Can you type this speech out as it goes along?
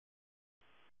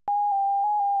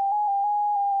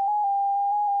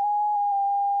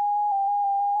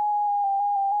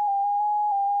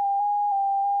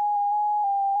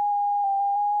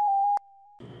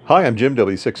Hi, I'm Jim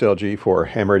W6LG for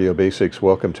Ham Radio Basics.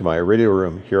 Welcome to my radio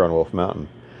room here on Wolf Mountain.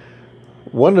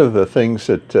 One of the things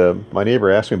that my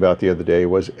neighbor asked me about the other day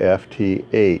was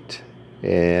FT-8,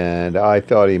 and I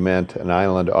thought he meant an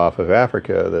island off of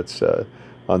Africa that's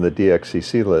on the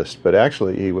DXCC list, but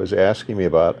actually he was asking me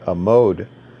about a mode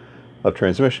of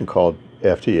transmission called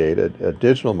FT-8, a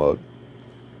digital mode.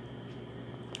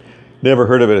 Never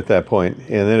heard of it at that point,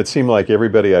 and then it seemed like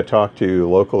everybody I talked to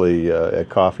locally at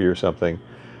coffee or something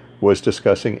was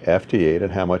discussing FT-8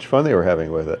 and how much fun they were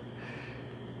having with it.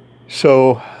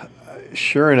 So,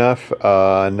 sure enough,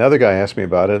 another guy asked me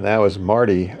about it, and that was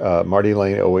Marty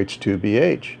Lane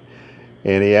OH2BH.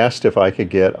 And he asked if I could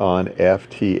get on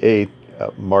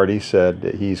FT-8. Marty said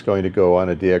that he's going to go on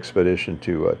a DXpedition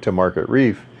to Market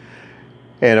Reef.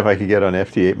 And if I could get on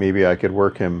FT-8, maybe I could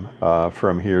work him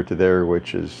from here to there,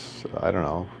 which is, I don't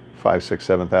know, 5,000,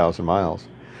 6,000, 7,000 miles.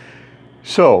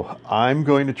 So I'm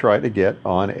going to try to get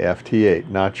on FT-8.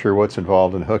 Not sure what's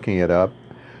involved in hooking it up.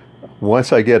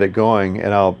 Once I get it going,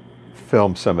 and I'll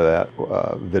film some of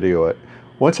that, video it.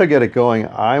 Once I get it going,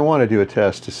 I want to do a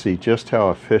test to see just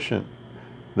how efficient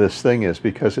this thing is,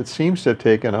 because it seems to have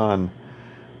taken on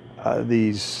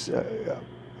these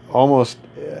almost,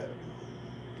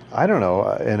 I don't know,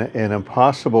 an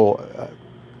impossible.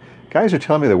 Guys are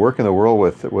telling me they work in the world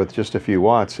with just a few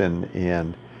watts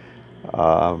and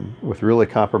with really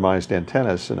compromised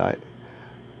antennas, and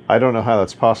I don't know how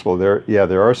that's possible.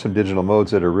 There are some digital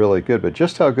modes that are really good, but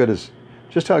just how good is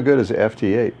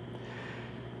FT-8?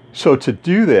 So to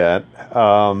do that,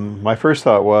 my first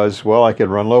thought was, well, I could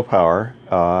run low power.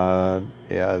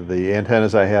 The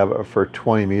antennas I have for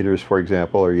 20 meters, for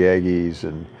example, are Yagis,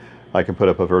 and I can put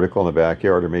up a vertical in the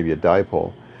backyard or maybe a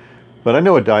dipole. But I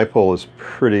know a dipole is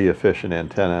pretty efficient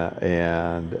antenna,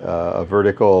 and a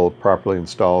vertical properly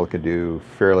installed can do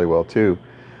fairly well too.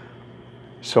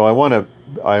 So I want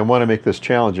to make this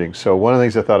challenging. So one of the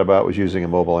things I thought about was using a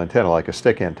mobile antenna, like a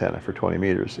stick antenna for 20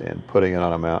 meters, and putting it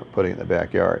on a mount, putting it in the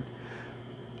backyard.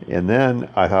 And then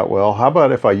I thought, well, how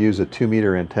about if I use a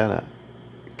 2-meter antenna?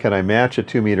 Can I match a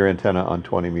 2-meter antenna on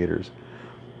 20 meters?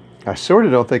 I sort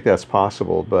of don't think that's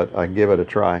possible, but I can give it a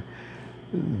try.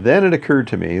 Then it occurred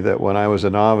to me that when I was a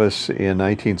novice in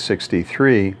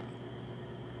 1963,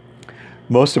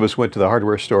 most of us went to the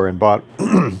hardware store and bought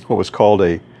what was called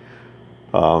a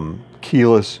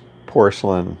keyless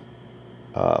porcelain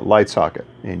light socket,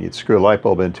 and you'd screw a light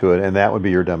bulb into it, and that would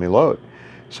be your dummy load.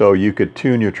 So you could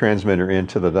tune your transmitter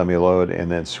into the dummy load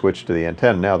and then switch to the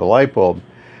antenna. Now the light bulb,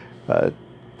 I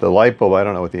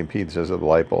don't know what the impedance is of the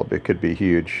light bulb. It could be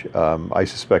huge. I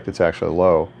suspect it's actually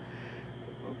low.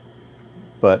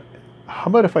 But how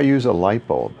about if I use a light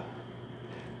bulb?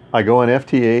 I go on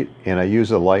FT-8 and I use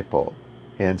a light bulb.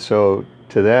 And so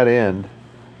to that end,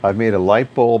 I've made a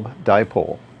light bulb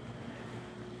dipole.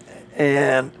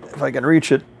 And if I can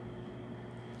reach it,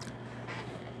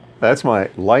 that's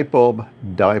my light bulb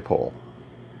dipole.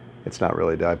 It's not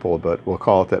really dipole, but we'll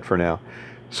call it that for now.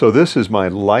 So this is my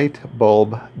light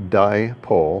bulb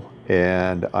dipole,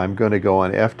 and I'm going to go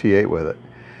on FT-8 with it.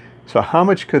 So how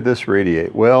much could this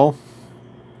radiate? Well,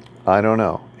 I don't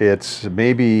know. It's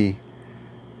maybe,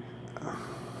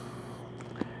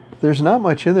 there's not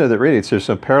much in there that radiates. There's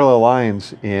some parallel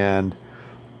lines, and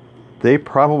they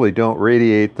probably don't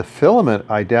radiate. The filament,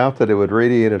 I doubt that it would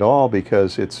radiate at all,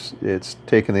 because it's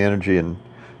taking the energy and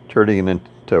turning it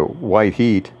into white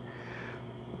heat.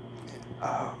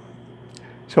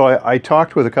 So I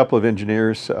talked with a couple of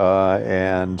engineers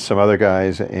and some other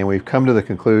guys, and we've come to the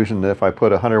conclusion that if I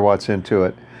put 100 watts into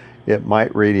it, it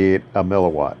might radiate a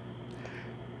milliwatt.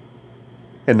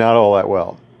 And not all that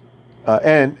well.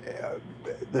 And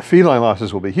the feedline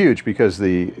losses will be huge, because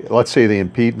let's say the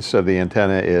impedance of the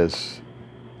antenna is,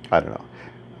 I don't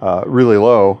know, really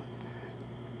low.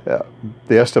 The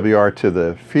SWR to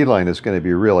the feedline is going to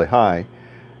be really high,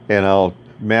 and I'll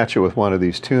match it with one of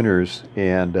these tuners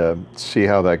and see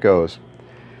how that goes.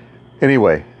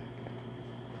 Anyway,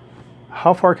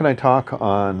 how far can I talk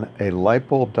on a light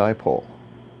bulb dipole?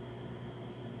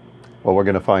 Well, we're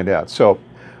going to find out. So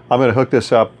I'm going to hook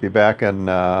this up, be back in,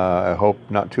 I hope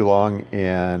not too long,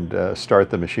 and start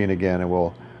the machine again, and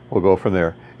we'll go from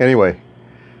there. Anyway,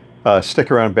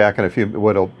 stick around back in a few,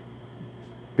 what'll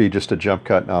be just a jump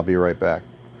cut, and I'll be right back.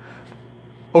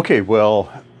 Okay,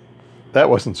 well, that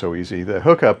wasn't so easy. The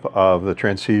hookup of the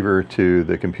transceiver to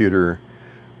the computer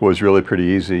was really pretty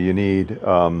easy. You need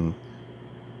a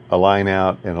line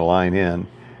out and a line in,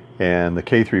 and the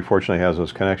K3 fortunately has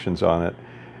those connections on it.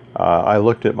 I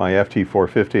looked at my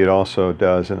FT-450, it also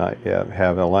does, and I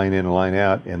have a line in, a line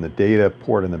out, and the data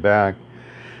port in the back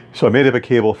So I made up a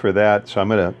cable for that. So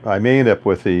I may end up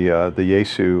with the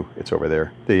Yaesu, it's over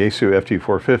there, the Yaesu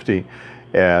FT-450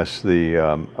 as the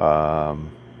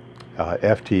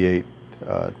FT-8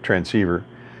 transceiver.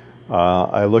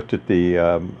 I looked at the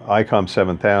ICOM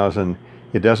 7000.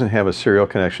 It doesn't have a serial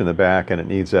connection in the back, and it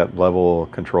needs that level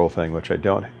control thing, which I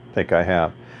don't think I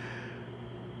have.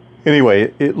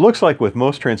 Anyway, it looks like with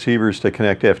most transceivers to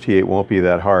connect FT-8 won't be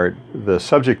that hard. The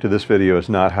subject of this video is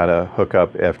not how to hook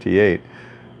up FT-8,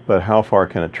 but how far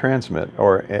can it transmit,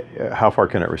 or how far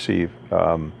can it receive?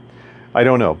 I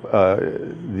don't know.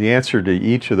 The answer to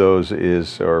each of those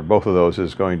is, or both of those,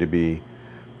 is going to be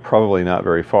probably not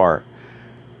very far.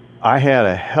 I had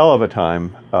a hell of a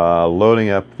time loading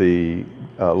up the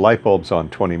light bulbs on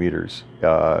 20 meters.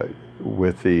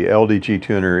 With the LDG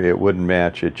tuner, it wouldn't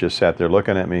match. It just sat there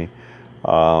looking at me.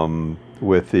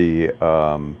 With the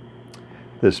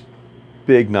this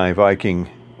big Nye Viking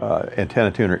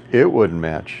antenna tuner, it wouldn't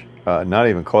match. Not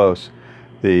even close.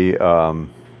 The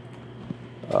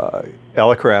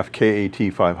Elecraft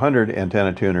KAT500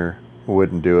 antenna tuner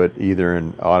wouldn't do it either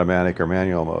in automatic or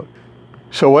manual mode.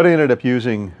 So what I ended up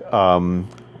using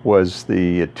was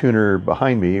the tuner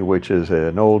behind me, which is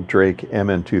an old Drake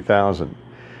MN2000.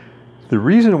 The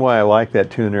reason why I like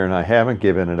that tuner and I haven't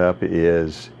given it up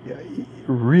is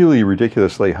really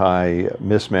ridiculously high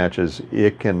mismatches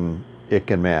it can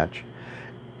match.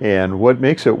 And what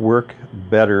makes it work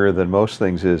better than most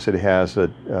things is it has a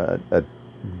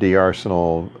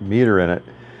de-arsenal meter in it.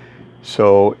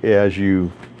 So as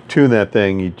you tune that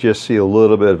thing, you just see a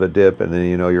little bit of a dip, and then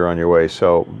you know you're on your way.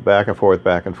 So back and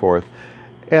forth,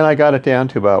 and I got it down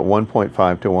to about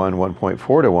 1.5 to 1,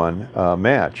 1.4 to 1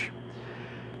 match.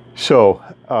 So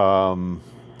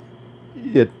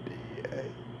it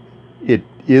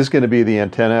is going to be the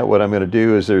antenna. What I'm going to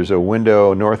do is there's a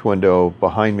window, north window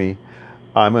behind me.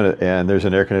 And there's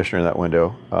an air conditioner in that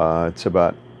window. It's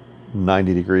about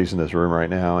 90 degrees in this room right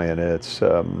now, and it's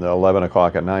 11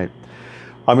 o'clock at night.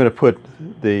 I'm going to put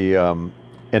the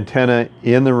antenna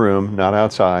in the room, not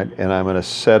outside, and I'm going to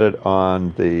set it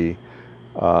on the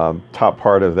top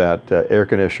part of that air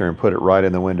conditioner and put it right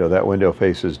in the window. That window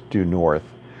faces due north.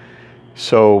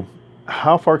 So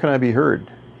how far can I be heard?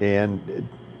 And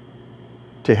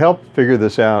to help figure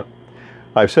this out,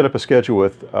 I've set up a schedule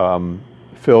with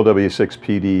Phil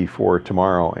W6PD for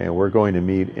tomorrow, and we're going to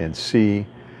meet and see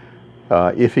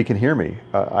if he can hear me.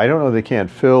 I don't know that he can.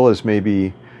 Phil is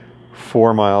maybe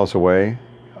 4 miles away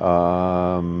at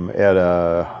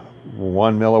a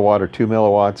 1 milliwatt or 2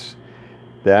 milliwatts.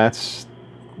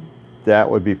 That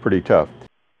would be pretty tough.